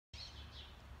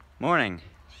Morning.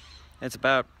 It's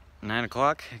about 9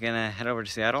 o'clock. I'm gonna head over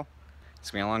to Seattle. It's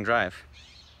gonna be a long drive.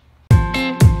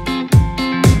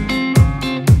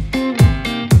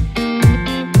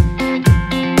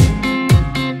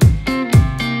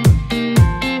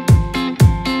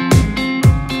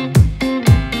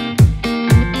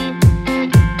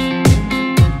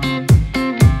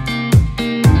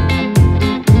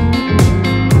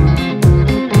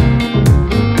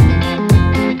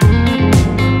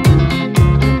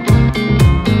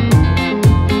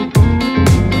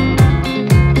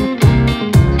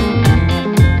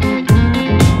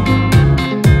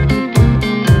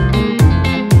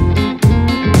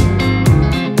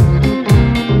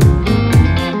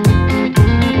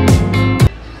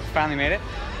 Finally made it.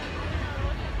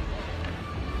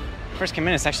 First came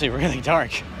in, it's actually really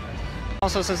dark.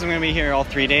 Also, since I'm gonna be here all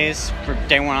 3 days, for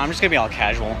day one, I'm just gonna be all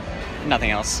casual,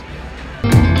 nothing else.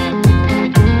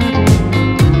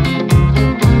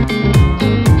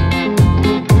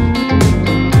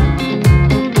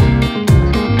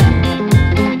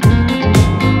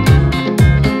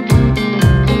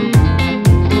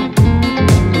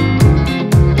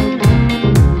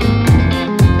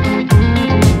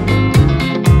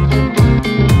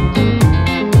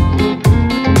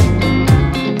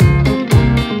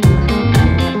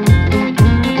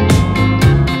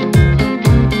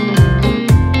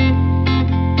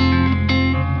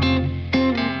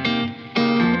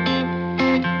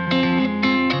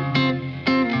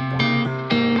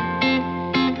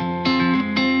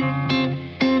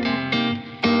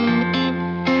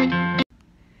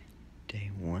 Day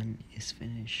one is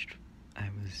finished. I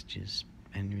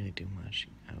didn't really do much.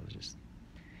 I was just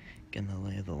getting the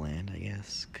lay of the land, I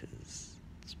guess, because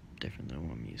it's different than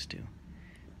what I'm used to.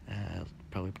 I'll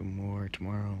probably put more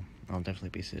tomorrow. I'll definitely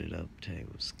be suited up. Today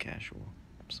was casual,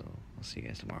 so I'll see you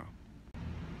guys tomorrow.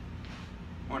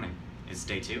 Morning. It's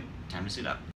day two. Time to suit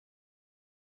up.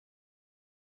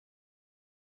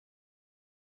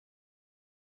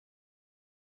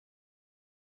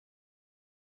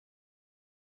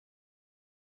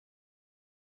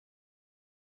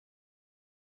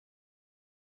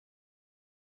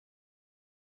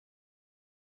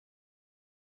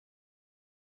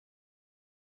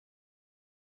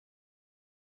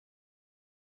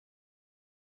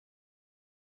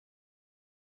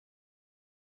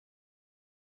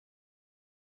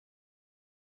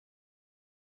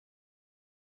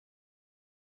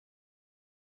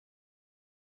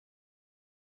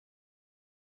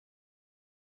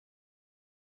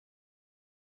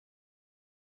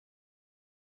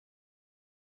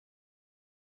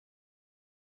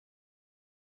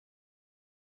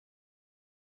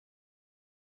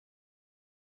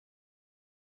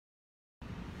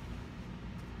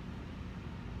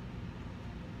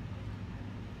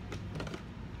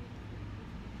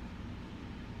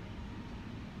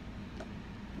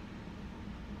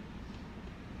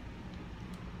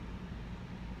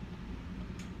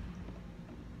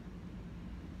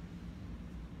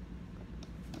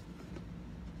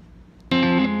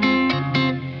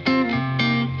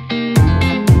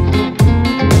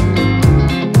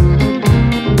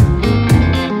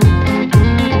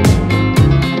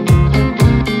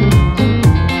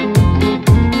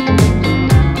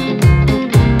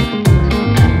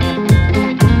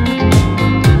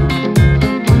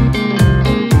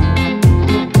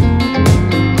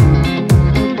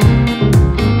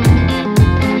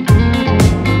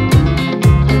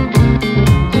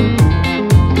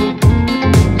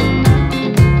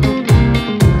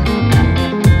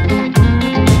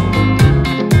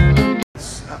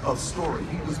 Story.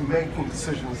 He was making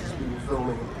decisions as we were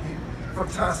filming.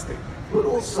 Fantastic, but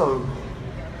also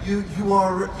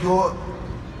you're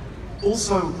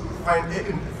also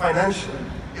financially.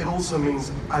 It also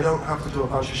means I don't have to do a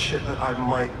bunch of shit that I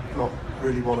might not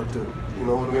really want to do. You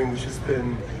know what I mean? Which has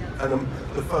been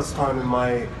the first time in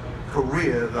my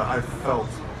career that I felt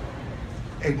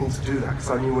able to do that, because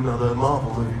I knew another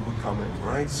Marvel movie would come in,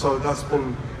 right? So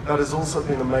that has also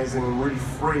been amazing and really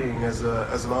freeing as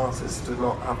an artist to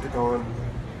not have to go and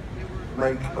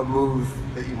make a move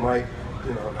that you might,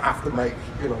 have to make,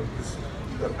 because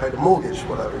you got to pay the mortgage,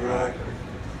 whatever,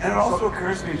 And it also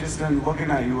occurs to me, just in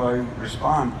looking at you while you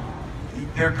respond,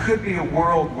 there could be a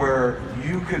world where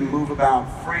you can move about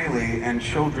freely and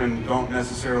children don't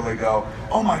necessarily go,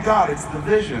 oh my God, it's the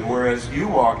Vision, whereas you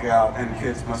walk out and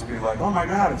kids must be like, oh my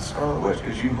God, it's Scarlet Witch,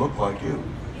 because you look like you.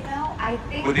 I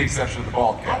think, with the exception of the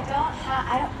bald cat.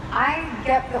 I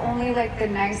get only the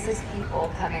nicest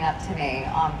people coming up to me,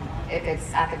 if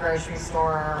it's at the grocery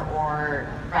store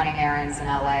or running errands in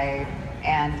LA,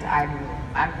 and I'm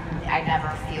I never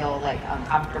feel like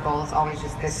uncomfortable. It's always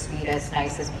just the sweetest,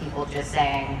 nicest people just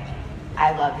saying,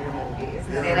 I love your movies.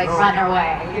 And they like run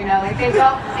away, you know, like they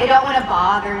don't want to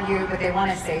bother you, but they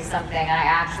want to say something. And I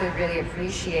actually really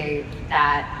appreciate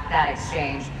that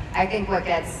exchange. I think what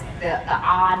gets the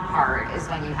odd part is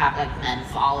when you have like men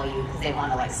follow you because they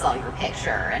want to like sell your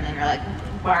picture, and then you're like,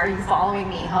 why are you following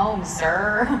me home,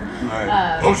 sir?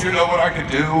 Right. Don't you know what I could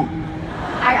do?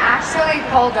 I actually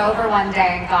pulled over one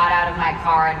day and got out of my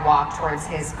car and walked towards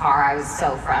his car. I was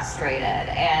so frustrated,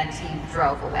 and he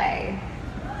drove away.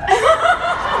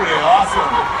 Pretty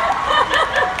awesome.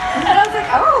 And I was like,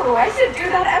 oh, I should do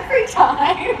that every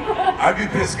time. I'd be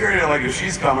pissed scared, like, if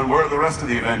she's coming, where are the rest of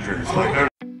the Avengers? Like, they're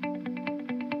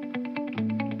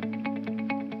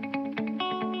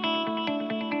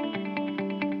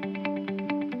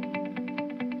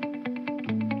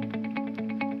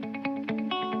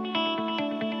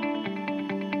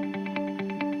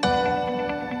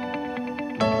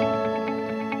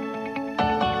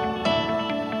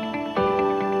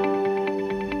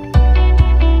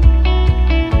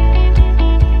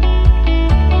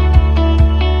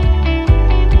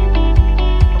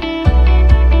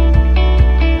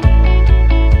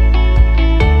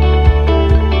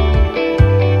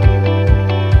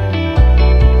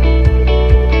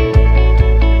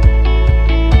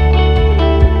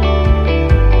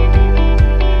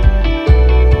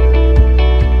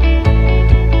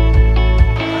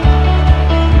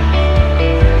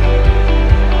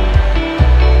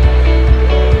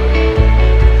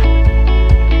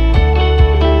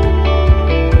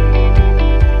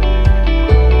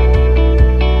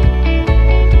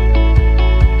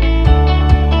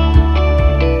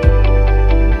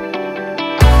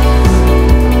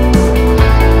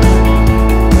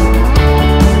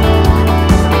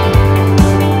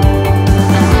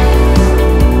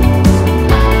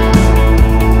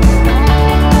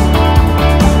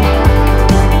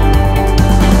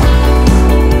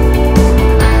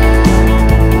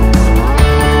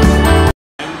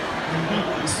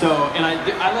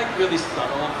I like really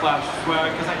subtle Flash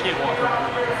swag because I can't walk around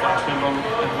with like a Flash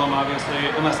emblem, obviously,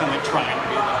 unless I'm like trying to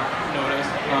be noticed.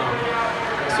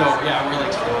 So yeah, I really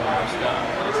explore more stuff.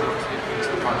 It's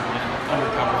the part of the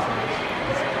undercover things.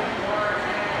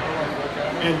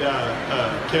 And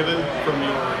Kevin, from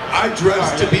your... I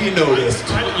dress to be noticed.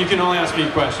 You can only ask me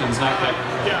questions, not that.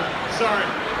 Yeah, sorry.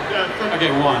 Okay,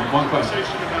 one question.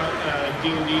 Conversation about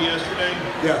D&D yesterday.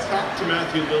 Yes. Talked to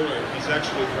Matthew Lillard. He's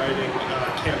actually writing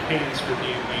campaigns for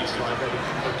D&D, so I bet he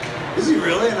can hook you up. Is he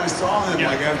really? And I saw him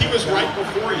like after he was right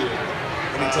before you.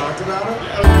 And he talked about it?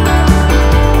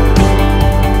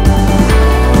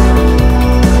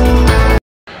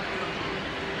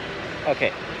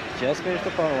 Okay, just finished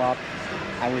the photo op.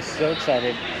 I was so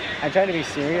excited. I tried to be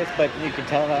serious, but you could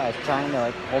tell that I was trying to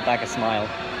like hold back a smile.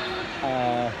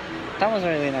 Tom was a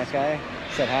really nice guy.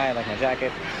 Said hi, I like my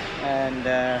jacket. And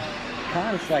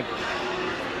Con's like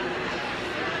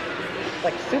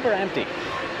super empty.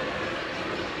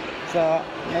 So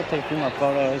I'm gonna take a few more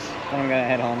photos, then I'm gonna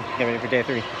head home, get ready for day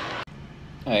 3.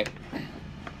 Alright,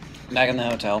 back in the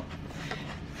hotel,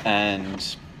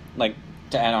 and like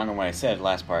to add on to what I said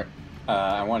last part,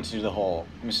 I wanted to do the whole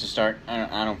Mr. Stark,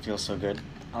 I don't feel so good.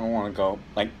 I don't want to go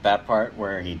like that part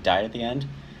where he died at the end,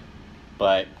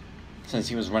 but since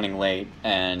he was running late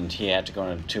and he had to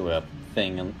go to a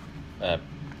thing and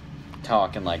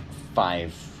talk in like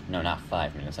 5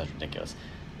 minutes, that's ridiculous,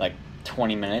 like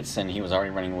 20 minutes, and he was already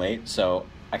running late, so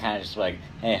I kind of just like,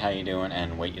 hey, how you doing,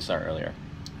 and wait, you start earlier.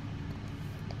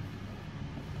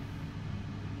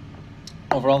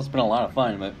 Overall, it's been a lot of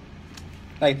fun, but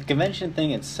like the convention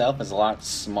thing itself is a lot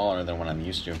smaller than what I'm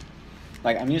used to.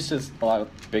 Like, I'm used to a lot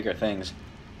of bigger things,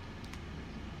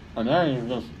 and then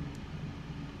you just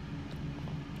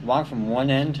walk from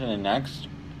one end to the next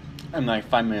in like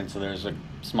 5 minutes, so there's a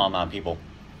small amount of people.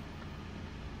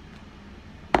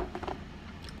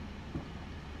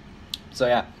 So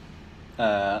yeah,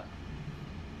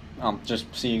 I'll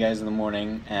just see you guys in the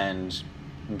morning, and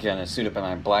I'm gonna suit up in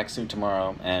my black suit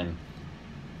tomorrow, and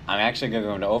I'm actually gonna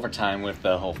go into overtime with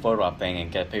the whole photo op thing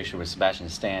and get a picture with Sebastian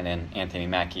Stan and Anthony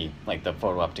Mackie, like the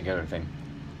photo op together thing.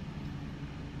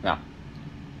 Now,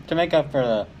 to make up for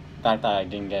the fact that I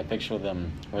didn't get a picture with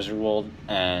them, Wizard World,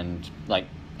 and like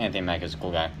Anthony Mackie is a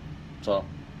cool guy. So,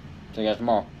 see you guys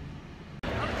tomorrow.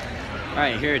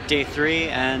 Alright, here at day 3,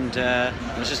 and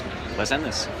let's end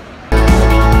this.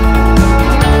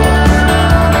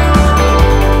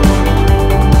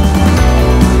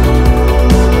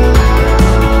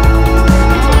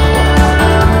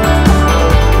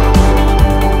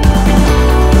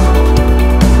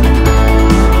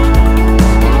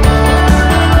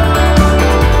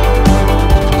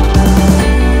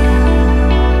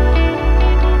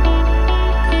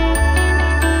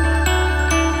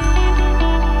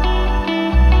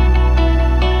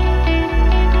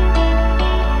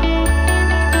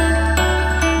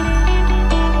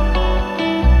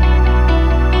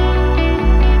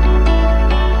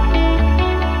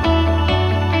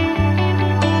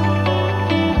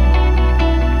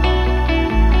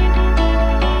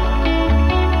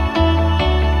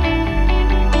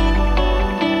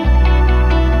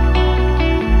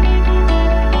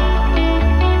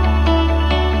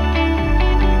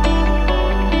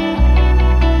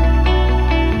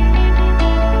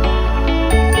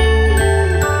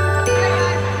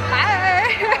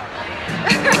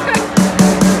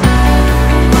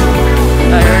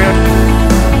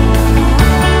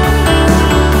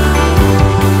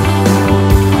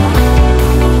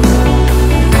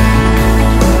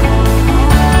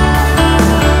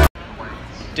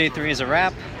 day 3 is a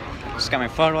wrap. Just got my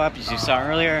photo up, as you saw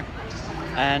earlier.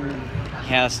 And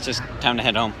yeah, it's just time to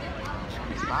head home.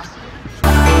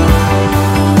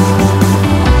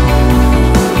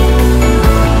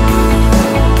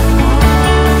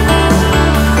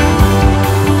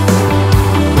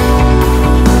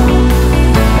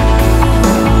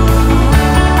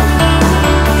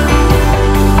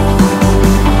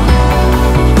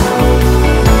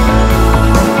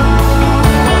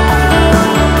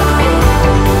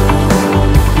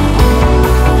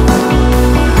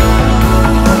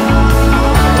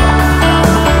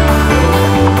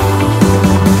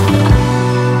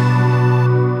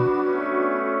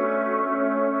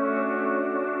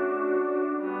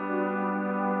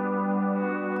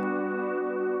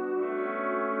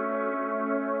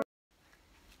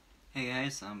 Hey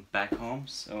guys, I'm back home,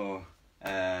 so,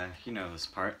 you know this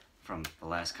part from the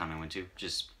last con I went to,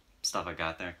 just stuff I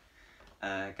got there.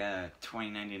 I got a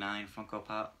 $20.99 Funko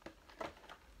Pop.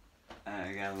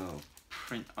 I got a little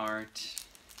print art.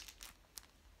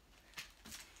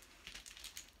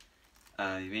 The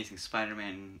Amazing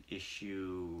Spider-Man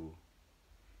issue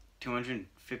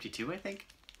 252, I think?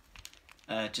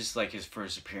 Just like his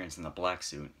first appearance in the black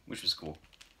suit, which was cool.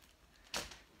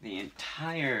 The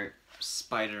entire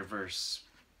Spider-Verse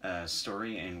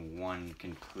story in one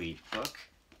complete book.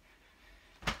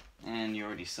 And you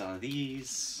already saw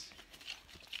these.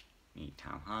 Meet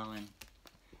Tom Holland,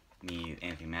 meet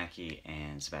Anthony Mackie,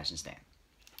 and Sebastian Stan.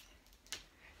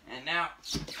 And now,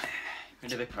 for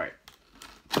the big part.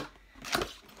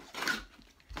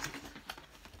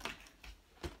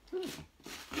 Ooh.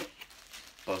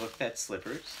 Boba Fett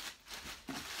slippers.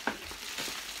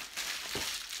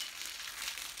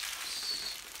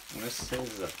 This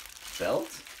is a belt?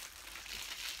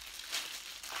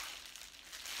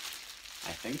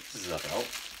 I think this is a belt.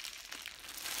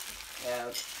 Yeah.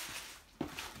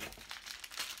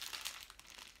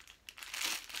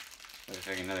 Looks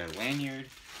like another lanyard.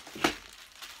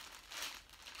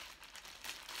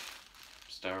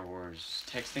 Star Wars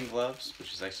texting gloves,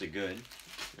 which is actually good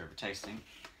if you're ever texting.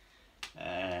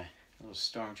 A little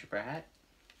Stormtrooper hat.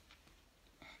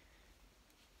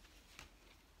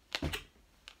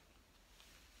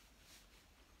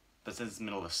 But since it's the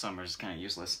middle of the summer, it's kind of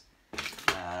useless.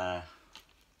 Aw.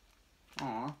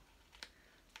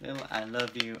 Little I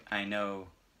love you, I know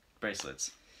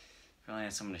bracelets. If I only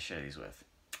had someone to share these with.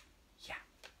 Yeah.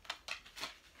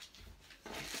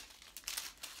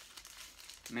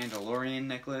 Mandalorian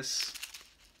necklace.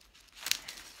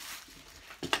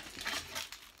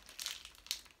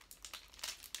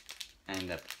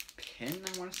 And a pin,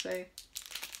 I want to say,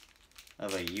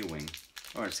 of a U-wing.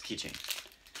 Or it's a keychain.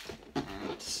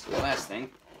 And the last thing.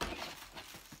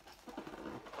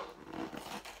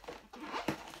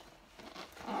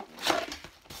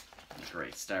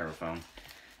 Great, styrofoam.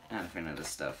 Not a fan of this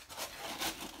stuff.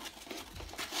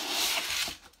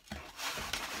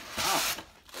 Oh,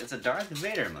 it's a Darth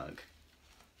Vader mug.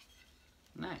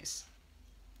 Nice.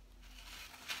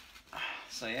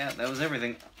 So yeah, that was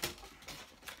everything.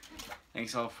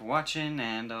 Thanks all for watching,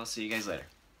 and I'll see you guys later.